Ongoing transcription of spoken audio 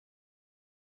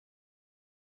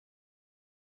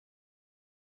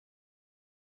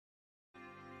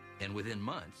And within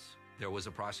months, there was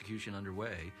a prosecution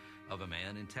underway of a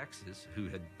man in Texas who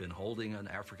had been holding an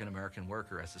African-American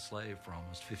worker as a slave for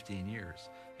almost 15 years.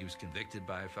 He was convicted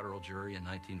by a federal jury in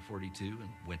 1942 and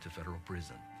went to federal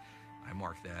prison. I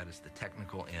mark that as the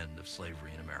technical end of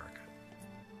slavery in America.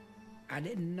 I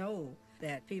didn't know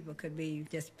that people could be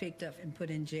just picked up and put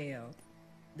in jail.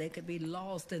 They could be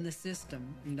lost in the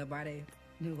system. Nobody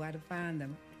knew where to find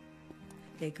them.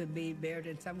 They could be buried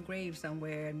in some grave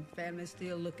somewhere and families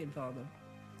still looking for them.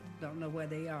 Don't know where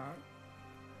they are.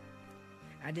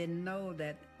 I didn't know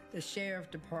that the sheriff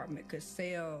department could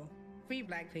sell free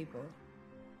black people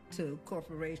to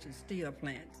corporations, steel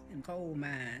plants, and coal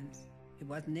mines. It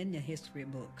wasn't in the history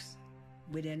books.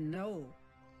 We didn't know.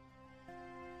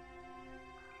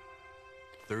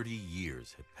 30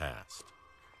 years had passed.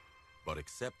 But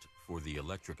except for the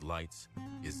electric lights,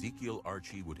 Ezekiel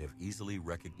Archie would have easily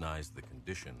recognized the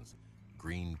conditions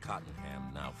Green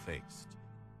Cottonham now faced.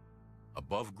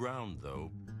 Above ground,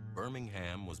 though,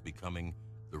 Birmingham was becoming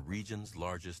the region's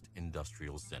largest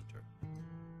industrial center.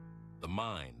 The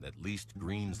mine that leased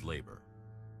Green's labor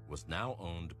was now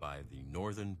owned by the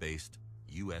northern-based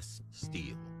U.S.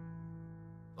 Steel,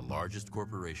 the largest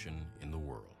corporation in the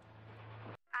world.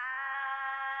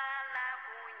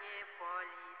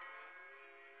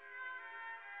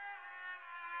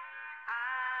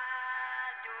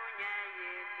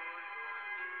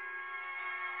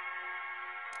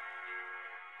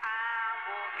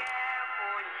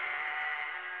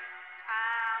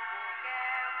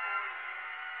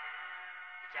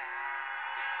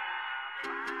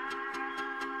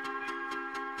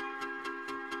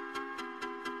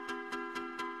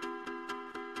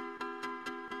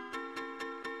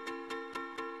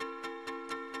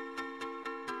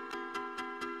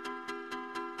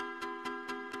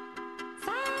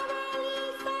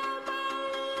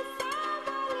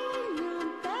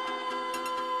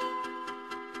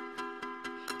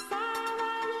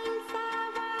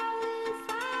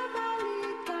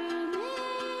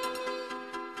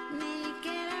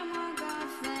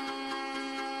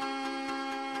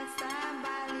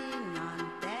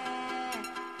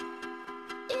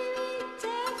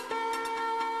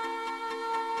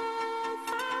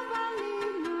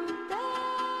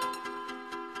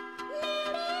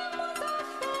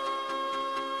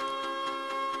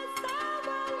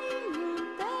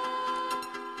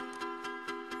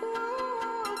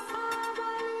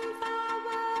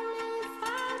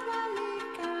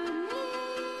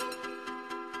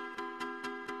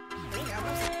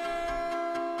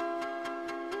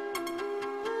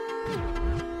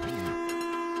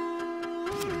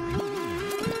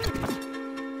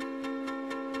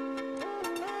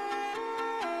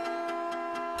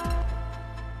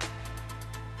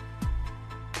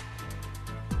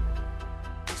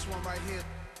 Right here.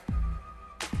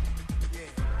 Yeah.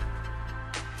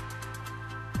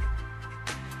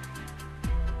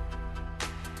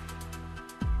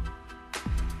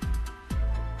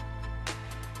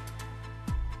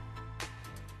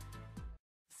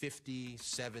 $50,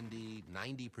 $70,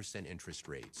 90% interest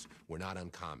rates were not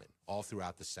uncommon all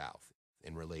throughout the South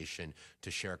in relation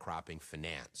to sharecropping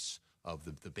finance of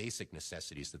the basic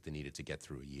necessities that they needed to get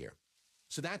through a year.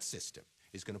 So that system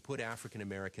is going to put African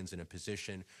Americans in a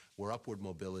position where upward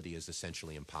mobility is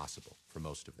essentially impossible for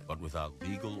most of them. But without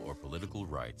legal or political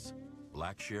rights,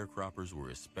 black sharecroppers were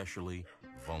especially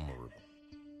vulnerable.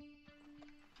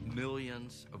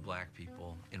 Millions of black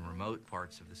people in remote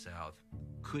parts of the South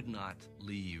could not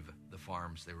leave the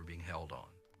farms they were being held on.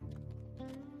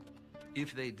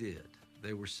 If they did,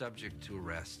 they were subject to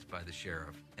arrest by the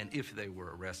sheriff, and if they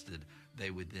were arrested, they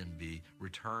would then be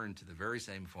returned to the very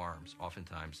same farms,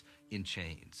 oftentimes in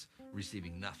chains,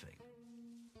 receiving nothing.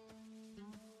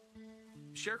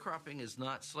 Sharecropping is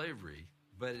not slavery,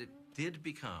 but it did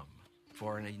become,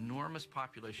 for an enormous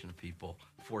population of people,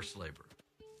 forced labor.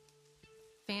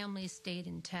 Families stayed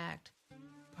intact,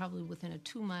 probably within a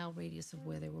 2-mile radius of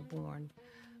where they were born.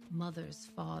 Mothers,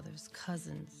 fathers,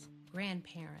 cousins,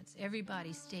 grandparents,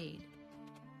 everybody stayed.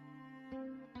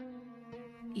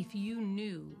 If you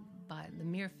knew by the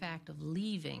mere fact of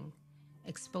leaving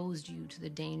exposed you to the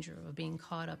danger of being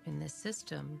caught up in this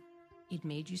system, it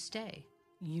made you stay.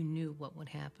 You knew what would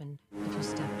happen if you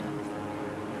stepped off.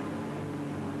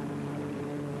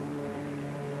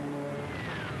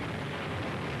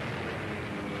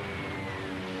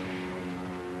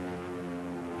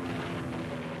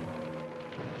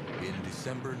 In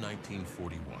December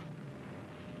 1941,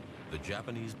 the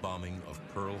Japanese bombing of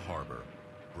Pearl Harbor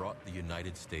brought the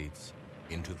United States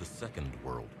into the Second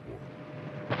World War.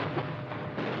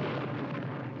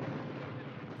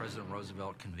 President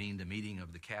Roosevelt convened a meeting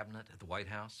of the cabinet at the White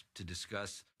House to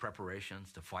discuss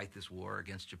preparations to fight this war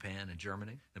against Japan and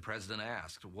Germany. The president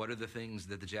asked, what are the things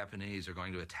that the Japanese are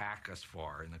going to attack us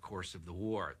for in the course of the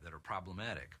war that are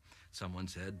problematic? Someone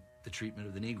said, the treatment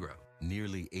of the Negro.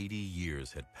 Nearly 80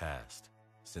 years had passed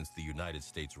since the United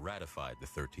States ratified the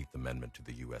 13th Amendment to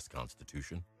the U.S.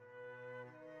 Constitution.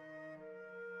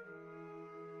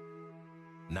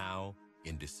 Now,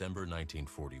 in December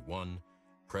 1941,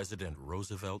 President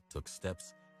Roosevelt took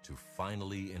steps to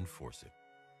finally enforce it.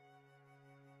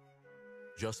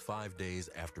 Just 5 days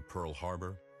after Pearl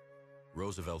Harbor,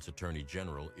 Roosevelt's Attorney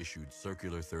General issued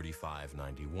Circular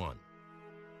 3591.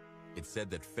 It said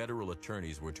that federal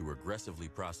attorneys were to aggressively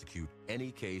prosecute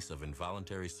any case of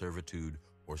involuntary servitude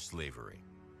or slavery,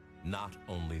 not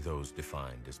only those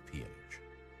defined as peonage.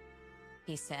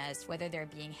 He says whether they're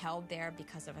being held there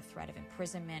because of a threat of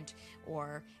imprisonment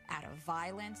or out of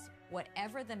violence,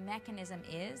 whatever the mechanism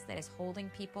is that is holding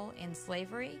people in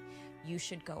slavery, you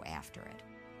should go after it.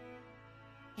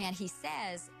 And he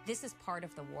says this is part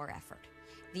of the war effort.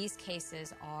 These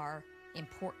cases are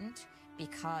important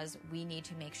because we need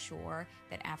to make sure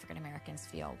that African Americans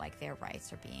feel like their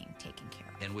rights are being taken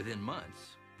care of. And within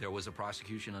months, there was a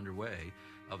prosecution underway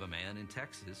of a man in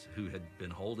Texas who had been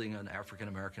holding an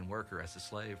African-American worker as a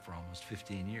slave for almost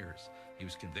 15 years. He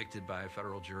was convicted by a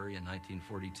federal jury in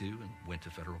 1942 and went to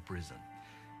federal prison.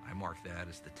 I mark that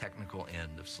as the technical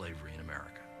end of slavery in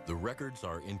America. The records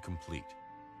are incomplete,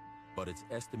 but it's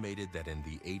estimated that in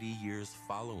the 80 years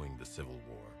following the Civil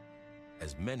War,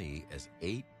 as many as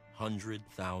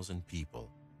 800,000 people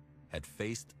had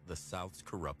faced the South's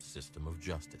corrupt system of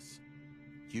justice.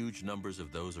 Huge numbers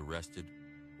of those arrested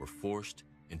were forced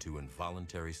into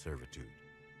involuntary servitude.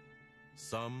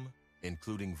 Some,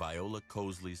 including Viola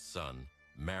Cosley's son,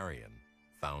 Marion,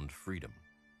 found freedom.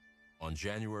 On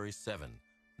January 7,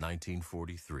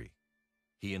 1943,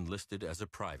 he enlisted as a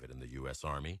private in the U.S.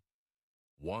 Army,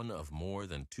 one of more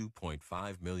than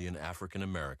 2.5 million African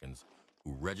Americans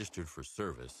who registered for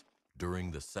service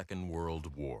during the Second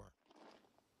World War.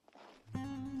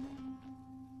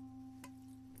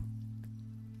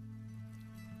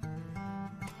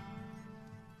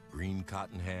 Green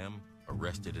Cottonham,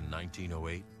 arrested in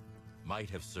 1908,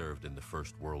 might have served in the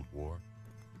First World War,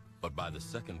 but by the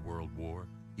Second World War,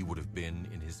 he would have been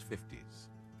in his 50s.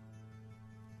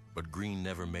 But Green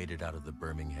never made it out of the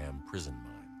Birmingham prison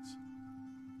mines.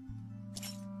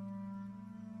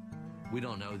 We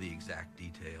don't know the exact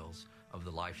details of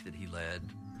the life that he led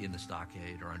in the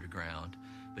stockade or underground,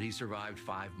 but he survived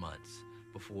 5 months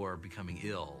before becoming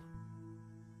ill.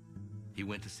 He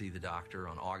went to see the doctor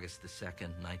on August the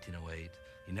 2nd, 1908.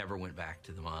 He never went back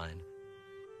to the mine.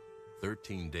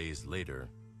 13 days later,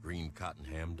 Green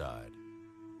Cottonham died.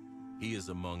 He is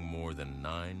among more than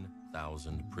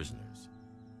 9,000 prisoners,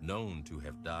 known to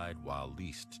have died while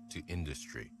leased to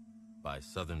industry by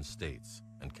southern states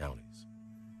and counties.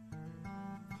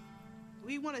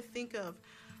 We want to think of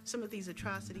some of these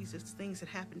atrocities as things that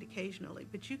happened occasionally,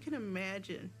 but you can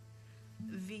imagine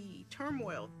the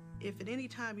turmoil if at any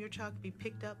time your child could be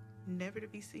picked up, never to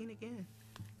be seen again,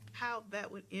 how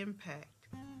that would impact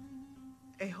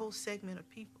a whole segment of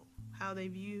people, how they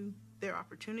view their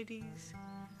opportunities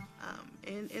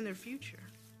and their future.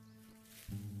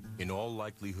 In all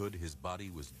likelihood, his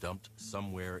body was dumped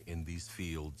somewhere in these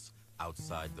fields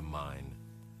outside the mine,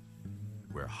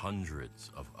 where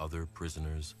hundreds of other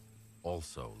prisoners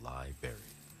also lie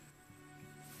buried.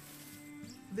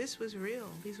 This was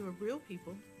real. These were real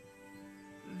people.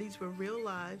 These were real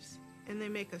lives, and they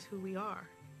make us who we are.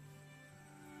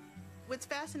 What's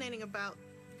fascinating about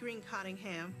Green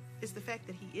Cottonham is the fact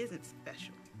that he isn't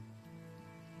special.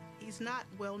 He's not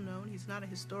well known. He's not a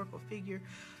historical figure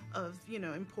of,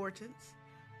 importance.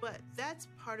 But that's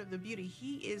part of the beauty.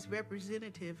 He is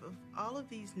representative of all of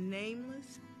these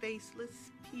nameless,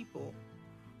 faceless people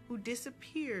who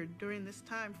disappeared during this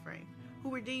time frame, who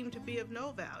were deemed to be of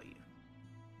no value.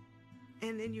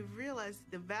 And then you realize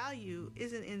the value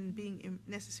isn't in being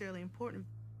necessarily important.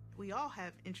 We all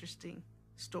have interesting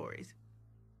stories.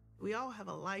 We all have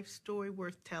a life story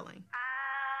worth telling.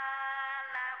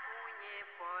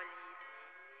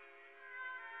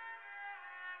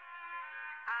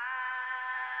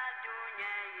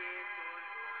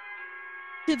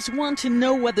 Relatives want to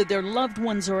know whether their loved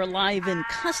ones are alive in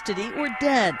custody or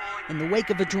dead in the wake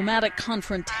of a dramatic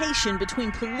confrontation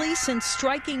between police and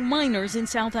striking miners in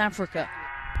South Africa.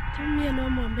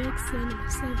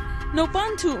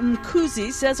 Nobantu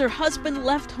Mkuzi says her husband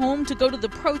left home to go to the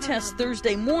protest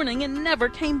Thursday morning and never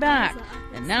came back.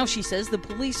 And now she says the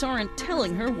police aren't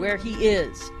telling her where he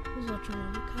is.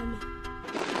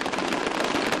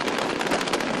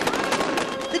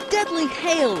 The deadly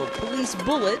hail of police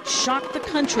bullets shocked the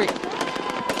country.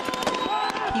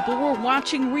 People were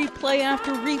watching replay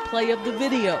after replay of the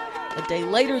video. A day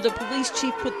later, the police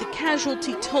chief put the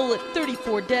casualty toll at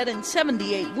 34 dead and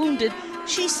 78 wounded.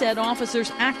 She said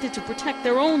officers acted to protect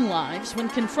their own lives when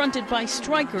confronted by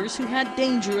strikers who had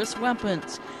dangerous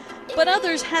weapons. But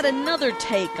others had another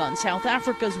take on South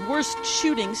Africa's worst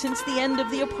shooting since the end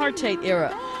of the apartheid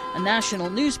era. A national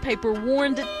newspaper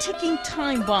warned a ticking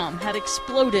time bomb had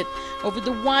exploded over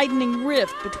the widening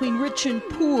rift between rich and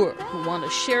poor who want a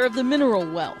share of the mineral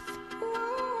wealth.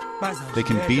 They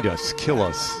can beat us, kill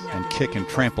us, and kick and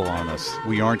trample on us.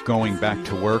 We aren't going back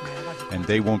to work, and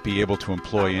they won't be able to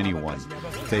employ anyone.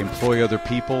 If they employ other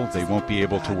people, they won't be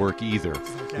able to work either.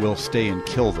 We'll stay and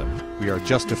kill them. We are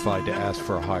justified to ask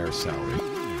for a higher salary.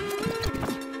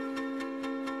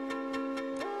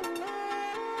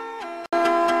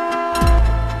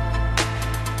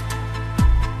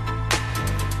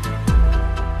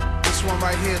 This one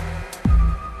right here.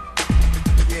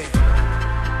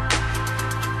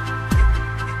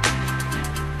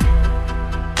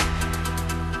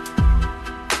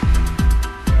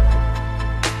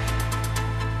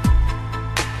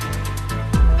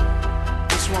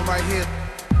 Right here.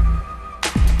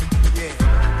 Yeah.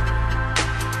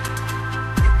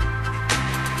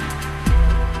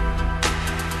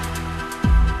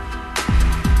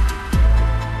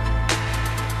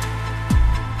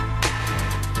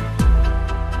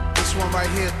 This one right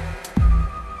here.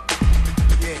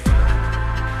 Yeah.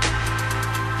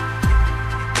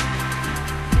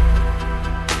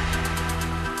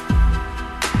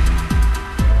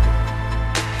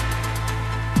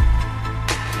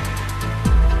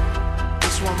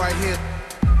 One right here.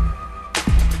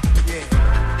 Yeah.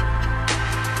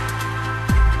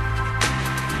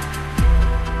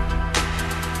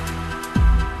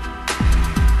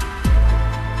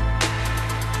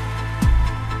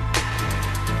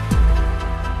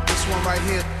 This one right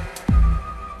here.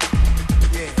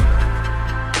 Yeah.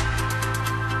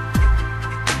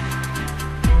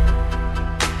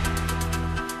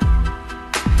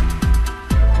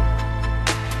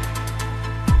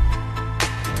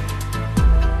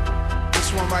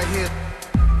 One right here.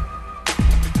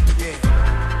 Yeah.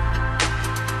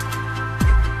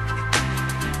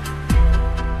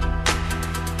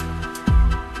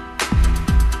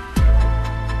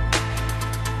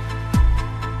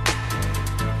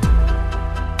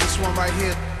 This one right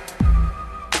here.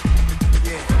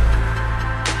 Yeah.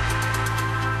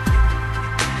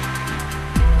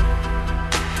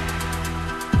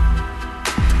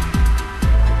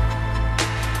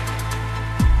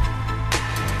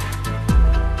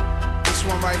 This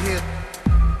one right here.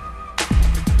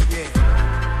 Yeah.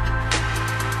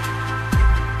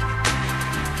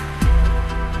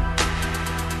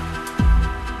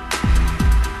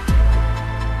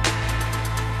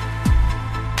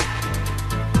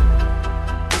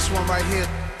 This one right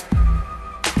here.